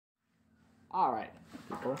Alright,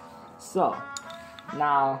 people. So,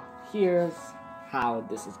 now, here's how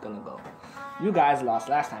this is gonna go. You guys lost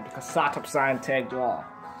last time because Sotp tagged you all.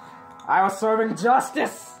 I was serving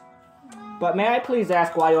justice! But may I please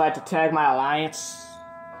ask why you had to tag my alliance?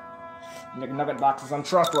 McNugget Box is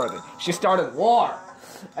untrustworthy. She started war!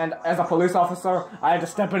 And as a police officer, I had to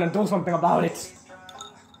step in and do something about it.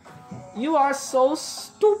 You are so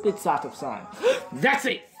stupid, Sotp. That's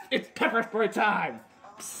it! It's pepper spray time!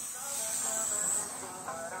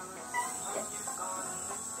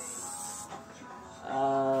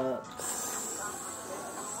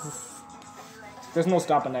 There's no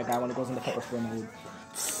stopping that guy when he goes into pepper spray mode.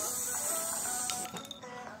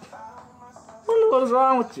 What is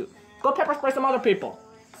wrong with you? Go pepper spray some other people.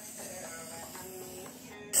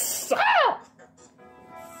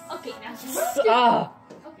 Okay, now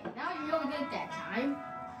okay, now you really did that time.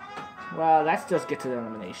 Well, let's just get to the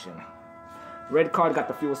elimination. Red card got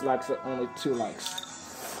the fewest likes at only 2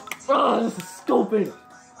 likes. Oh, this is stupid.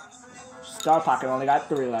 Star Pocket only got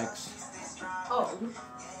 3 likes. Oh.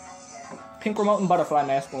 Pink Remote and Butterfly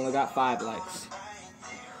Mask only got 5 likes.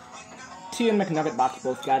 Tea and McNugget Box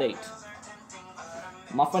both got 8.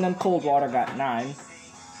 Muffin and Cold Water got 9.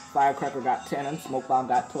 Firecracker got 10 and Smoke Bomb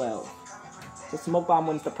got 12. So Smoke Bomb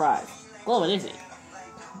wins the prize. Oh, what is it?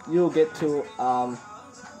 You'll get to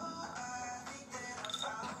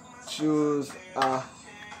choose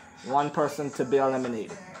one person to be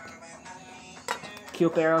eliminated.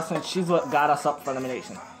 Cute Arrow, since she's what got us up for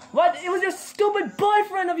elimination. What? It was your stupid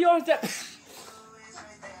boyfriend of yours that...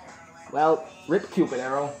 Well, rip Cupid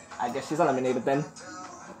Arrow. I guess she's eliminated then.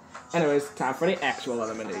 Anyways, time for the actual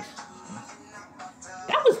elimination.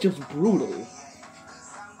 That was just brutal.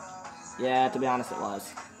 Yeah, to be honest, it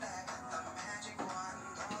was.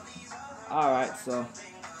 Alright, so...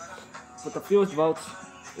 with the fewest votes,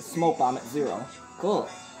 is Smoke Bomb at 0. Cool.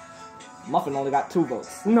 Muffin only got 2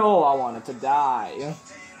 votes. No, I wanted to die.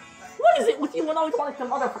 What is it with you and always wanting to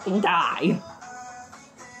motherfucking die?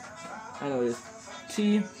 Anyways,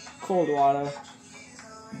 Tea, Cold Water,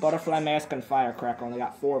 Butterfly Mask, and Firecracker only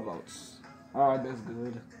got 4 votes. Alright, that's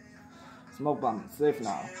good. Smoke Bomb, safe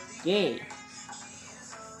now. Yay!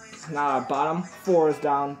 Now our bottom 4 is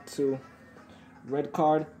down to Red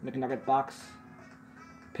Card, McNugget Box,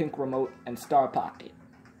 Pink Remote, and Star Pocket.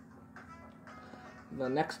 The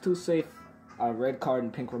next 2 safe are Red Card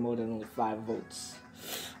and Pink Remote and only 5 votes.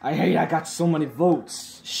 I got so many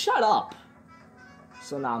votes. Shut up!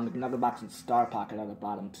 So now McNugget Box and Star Pocket are the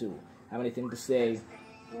bottom 2. Have anything to say?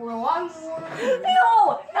 Well, I'm...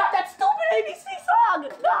 No! Not that stupid ABC song!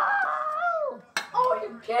 No! Oh,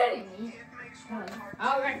 you're kidding me.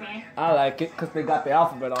 Alright, man. I like it because they got the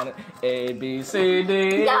alphabet on it. A, B, C,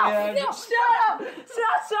 D. No, Shut up!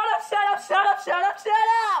 Shut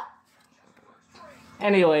up!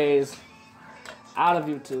 Anyways, out of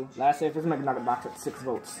you 2, last safe is McNugget Box at 6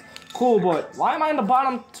 votes. Cool, boy. Why am I in the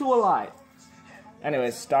bottom 2 alive?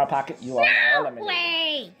 Anyways, Star Pocket, you are now eliminated.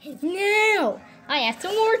 Wait! No! I have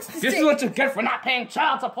some words to say. This is what you get for not paying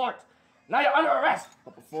child support. Now you're under arrest.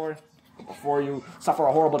 But before you suffer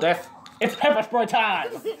a horrible death, it's pepper spray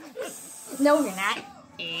time. No, you're not.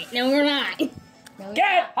 No, you're not. No,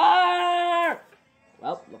 Get her!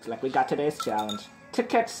 Well, looks like we got today's challenge. To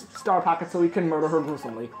catch Star Pocket so we can murder her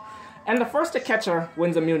gruesomely. And the first to catch her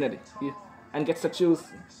wins immunity. And gets to choose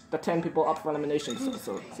the 10 people up for elimination.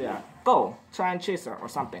 So yeah. Go. Try and chase her or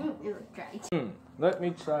something. Let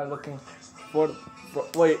me try looking for...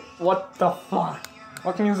 Wait, what the fuck?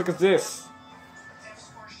 What music is this?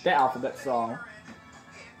 The alphabet song.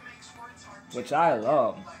 Which I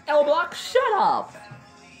love. L-Block, shut up!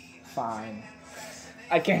 Fine.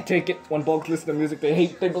 I can't take it when bugs listen to music they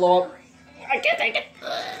hate, they blow up. I can't take it!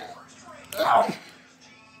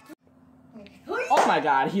 Oh my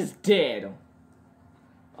god, he's dead.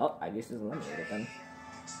 Oh, I guess he's eliminated then.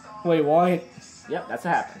 Wait, what? Yep, that's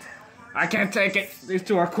what happened. I can't take it. These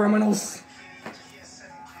 2 are criminals.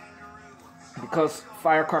 Because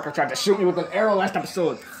Firecracker tried to shoot me with an arrow last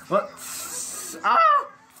episode. What? Ah!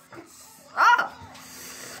 Ah!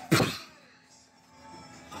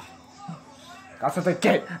 That's what they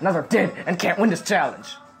get. Another dead and can't win this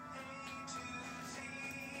challenge.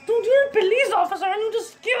 Dude, you're a police officer and you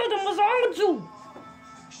just killed him. What's wrong with you?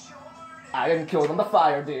 I didn't kill them. The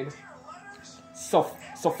fire did. So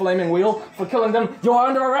Flaming Wheel, for killing them, you are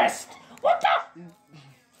under arrest. What the?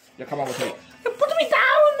 Yeah, come on with me. You put me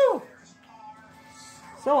down.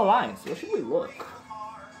 So Alliance, where should we look?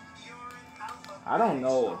 I don't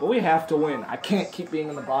know, but we have to win. I can't keep being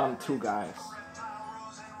in the bottom 2, guys.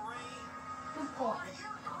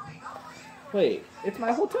 Wait, it's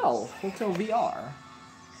my hotel. Hotel VR.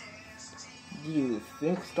 Do you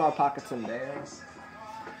think Star Pocket's in there?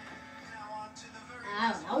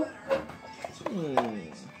 I don't know.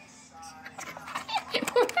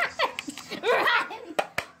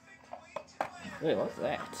 Wait, what's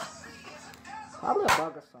that? Probably a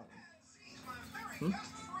bug or something.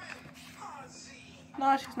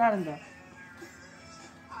 No, she's not in there.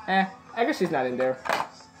 I guess she's not in there.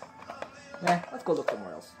 Let's go look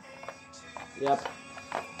somewhere else. Yep.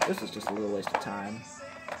 This is just a little waste of time.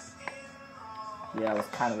 Yeah, it was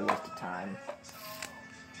kind of a waste of time.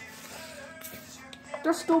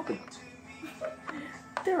 They're stupid.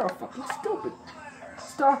 They're all fucking stupid.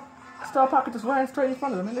 Star Pocket just ran straight in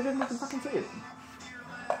front of them and they didn't even fucking see it.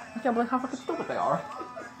 I can't believe how fucking stupid they are.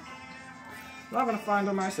 I'm not gonna find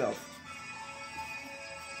them myself.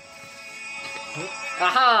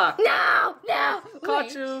 Aha! No! Caught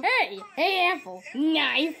Wait. you. Hey, Apple.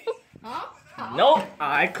 Knife. Huh? Nope,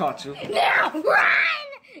 I caught you. No! Run!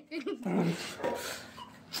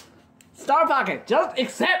 Star Pocket, just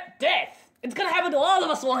accept death. It's gonna happen to all of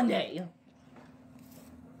us one day.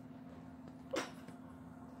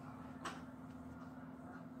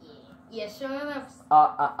 Yeah, sure enough.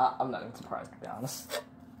 I'm not even surprised, to be honest.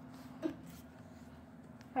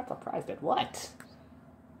 Not surprised at what?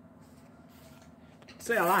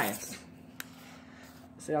 Say Alliance.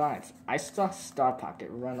 Say Alliance. I saw Star Pocket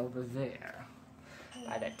run over there.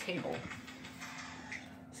 By that table.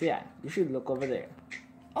 So yeah, you should look over there.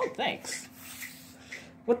 Oh, thanks.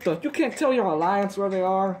 What the? You can't tell your Alliance where they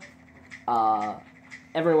are?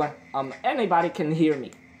 Everyone, anybody can hear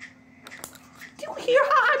me. Do you hear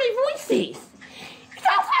how my voice is? It's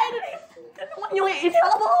outside of when you eat your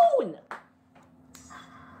telephone.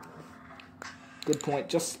 Good point.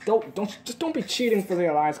 Just don't be cheating for the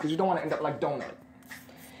Alliance because you don't want to end up like Donut.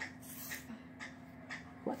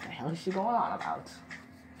 What the hell is she going on about?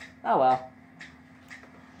 Oh well.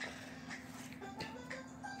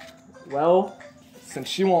 Well, since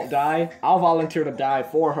she won't die, I'll volunteer to die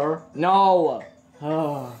for her. No!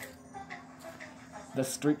 The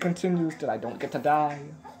streak continues till I don't get to die.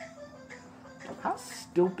 How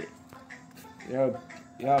stupid. Yeah,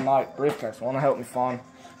 my briefcase. Wanna help me find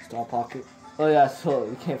Star Pocket? Oh yeah, so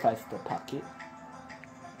you can't find Star Pocket.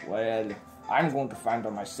 Well, I'm going to find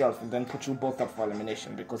her myself and then put you both up for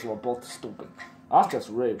elimination because you are both stupid. That's just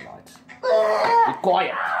rude, mate. Be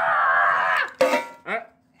quiet.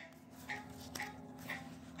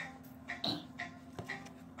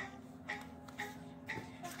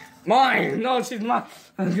 Mine! No, she's mine!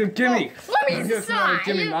 Gimme! Let me decide!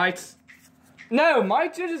 Gimme, mate! No,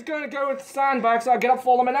 mate, you're just gonna go with the sandbag so I get up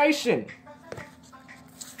for elimination!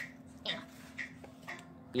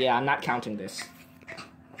 Yeah, I'm not counting this.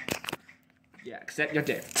 Yeah, except you're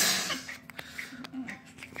dead. So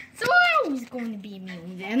I was going to be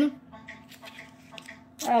immune then.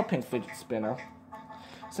 I'll pink fidget spinner.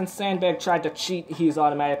 Since Sandbag tried to cheat, he's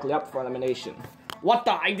automatically up for elimination. What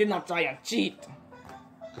the? I did not try and cheat!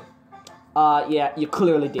 Yeah, you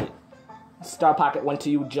clearly did. Star Pocket went to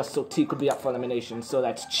you just so T could be up for elimination, so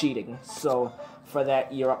that's cheating. So, for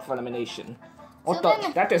that, you're up for elimination. What So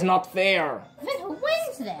the? That is not fair! Then who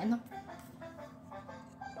wins then?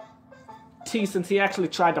 T, since he actually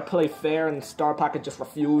tried to play fair and Star Pocket just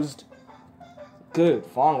refused. Good,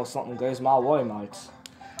 finally something goes my way, mates.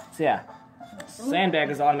 So yeah, Sandbag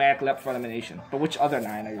is automatically up for elimination. But which other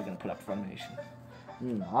 9 are you going to put up for elimination?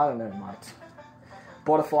 I don't know, mate.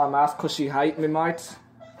 Butterfly Mask, cause she hate me, mate.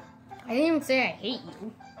 I didn't even say I hate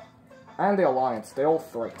you. And the Alliance, they all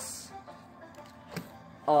threats.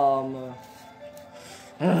 And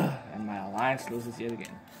my Alliance loses yet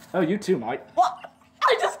again. Oh, you too, mate. What?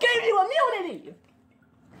 I just gave you immunity!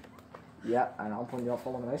 Yeah, and I'm putting you up for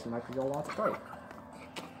elimination, mate, because you'll want to play.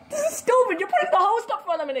 This is stupid! You're putting the host up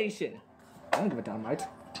for elimination! I don't give a damn, mate.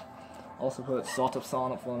 Also put Sotp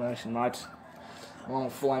on up for elimination, mate. I'm on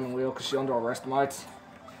Flaming Wheel because she's under arrest, mate.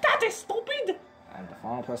 That is stupid! And the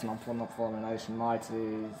final person I'm putting up for elimination, mate,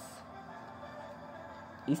 is...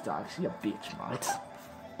 He's actually a bitch, mate.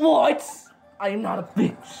 What? I am not a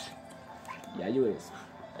bitch. Yeah, you is.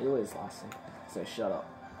 You is, Lassie. So shut up.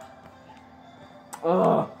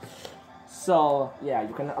 Ugh. So, yeah,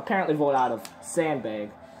 you can apparently vote out of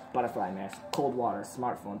Sandbag, Butterfly Mask, Cold Water,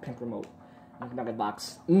 Smartphone, Pink Remote, Nugget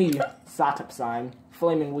Box, me, Sotp sign,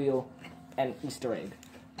 Flaming Wheel, and Easter Egg.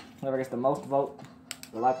 Whoever gets the most vote,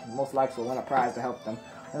 most likes will win a prize to help them.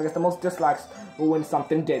 Whoever gets the most dislikes will win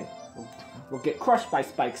something dead. Will get crushed by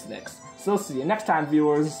spikes next. So see you next time,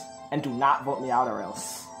 viewers, and do not vote me out or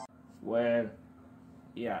else. Well,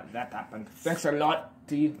 yeah, that happened. Thanks a lot,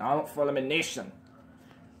 D. Now for elimination.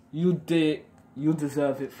 You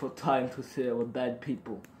deserve it for trying to say we're bad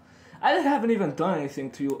people. I haven't even done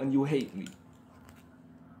anything to you and you hate me.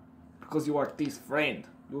 because you are Thief's friend.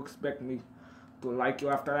 You expect me to like you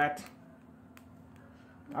after that?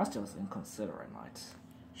 That's just inconsiderate, mate.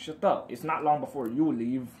 Shut up. It's not long before you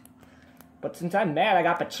leave. But since I'm mad I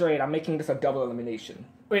got betrayed, I'm making this a double elimination.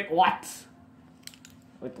 Wait, what?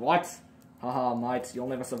 Wait, what? Haha, mate, you'll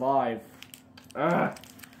never survive. Ugh.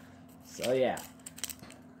 So, yeah.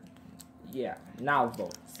 Yeah, now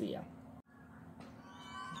vote. See ya.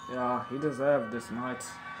 Yeah, he deserved this, mate.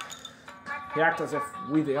 He acts as if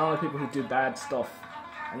we the only people who do bad stuff.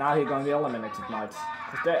 And now he gonna be eliminated, mate.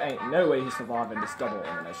 Cause there ain't no way he's surviving this double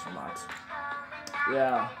elimination, mate.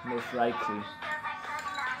 Yeah, most likely.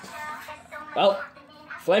 Well,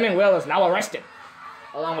 Flaming Will is now arrested.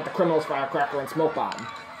 Along with the criminals Firecracker and Smoke Bomb.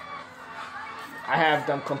 I have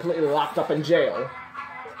them completely locked up in jail.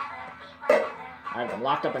 I have them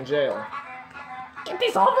locked up in jail. Get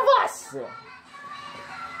this off of us!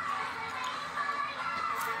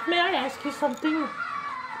 May I ask you something?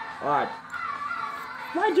 Alright.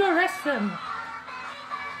 Why'd you arrest them?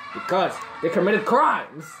 Because they committed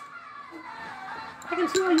crimes. I can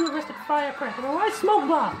see why you arrested Firecracker, but why Smoke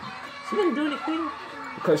Bomb? She didn't do anything.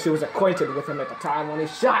 Because she was acquainted with him at the time when he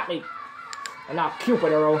shot me. And now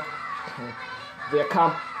Cupid Arrow, the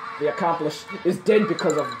accomplice, is dead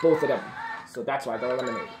because of both of them. So that's why they're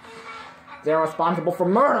eliminated. They're responsible for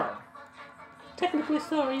murder. Technically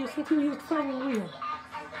so, since you used Flaming Wheel.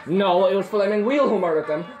 No, it was Flaming Wheel who murdered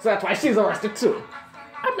them, so that's why she's arrested too.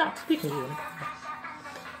 I'm not speaking to you.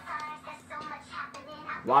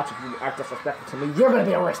 Watch, if you act disrespectful to me, you're gonna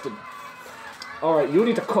be arrested. Alright, you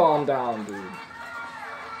need to calm down, dude.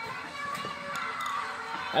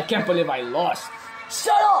 I can't believe I lost.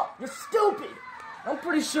 Shut up! You're stupid! I'm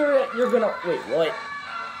pretty sure that you're gonna... Wait, what?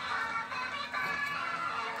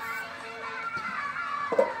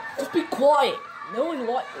 Just be quiet. No one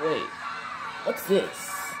what? Wait. What's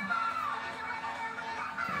this?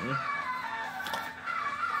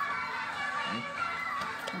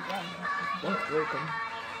 Don't break them.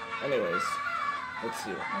 Anyways, let's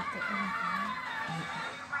see.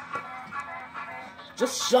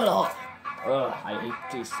 Just shut up! Ugh, I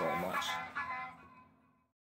hate this so much.